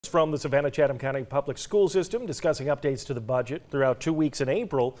From the Savannah-Chatham County Public School System discussing updates to the budget. Throughout 2 weeks in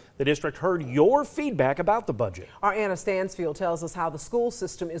April, the district heard your feedback about the budget. Our Anna Stansfield tells us how the school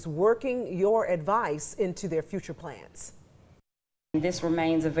system is working your advice into their future plans. This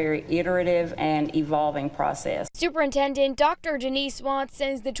remains a very iterative and evolving process. Superintendent Dr. Denise Watts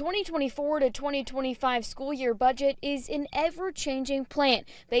says the 2024 to 2025 school year budget is an ever-changing plan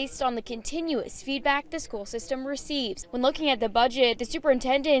based on the continuous feedback the school system receives. When looking at the budget, the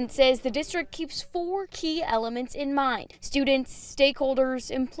superintendent says the district keeps 4 key elements in mind: students, stakeholders,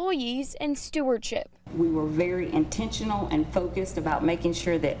 employees, and stewardship. We were very intentional and focused about making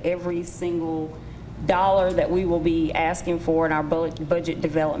sure that every single dollar that we will be asking for in our budget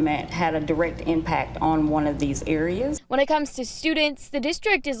development had a direct impact on one of these areas. When it comes to students, the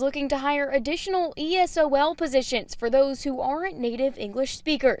district is looking to hire additional ESOL positions for those who aren't native English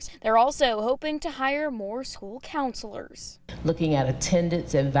speakers. They're also hoping to hire more school counselors. Looking at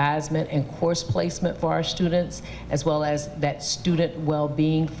attendance, advisement, and course placement for our students, as well as that student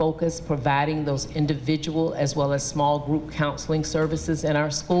well-being focus, providing those individual as well as small group counseling services in our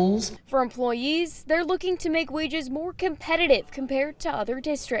schools. For employees, they're looking to make wages more competitive compared to other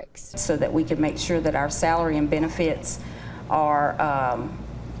districts, so that we can make sure that our salary and benefits are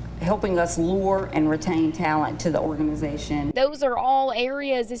helping us lure and retain talent to the organization. Those are all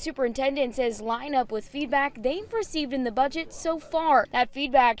areas the superintendent says line up with feedback they've received in the budget so far. That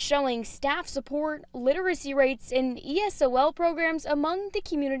feedback showing staff support, literacy rates, and ESOL programs among the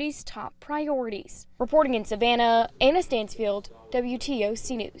community's top priorities. Reporting in Savannah, Anna Stansfield,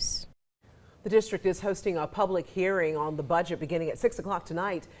 WTOC News. The district is hosting a public hearing on the budget beginning at 6 o'clock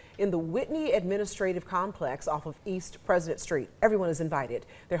tonight in the Whitney Administrative Complex off of East President Street. Everyone is invited.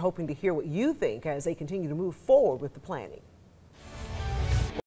 They're hoping to hear what you think as they continue to move forward with the planning.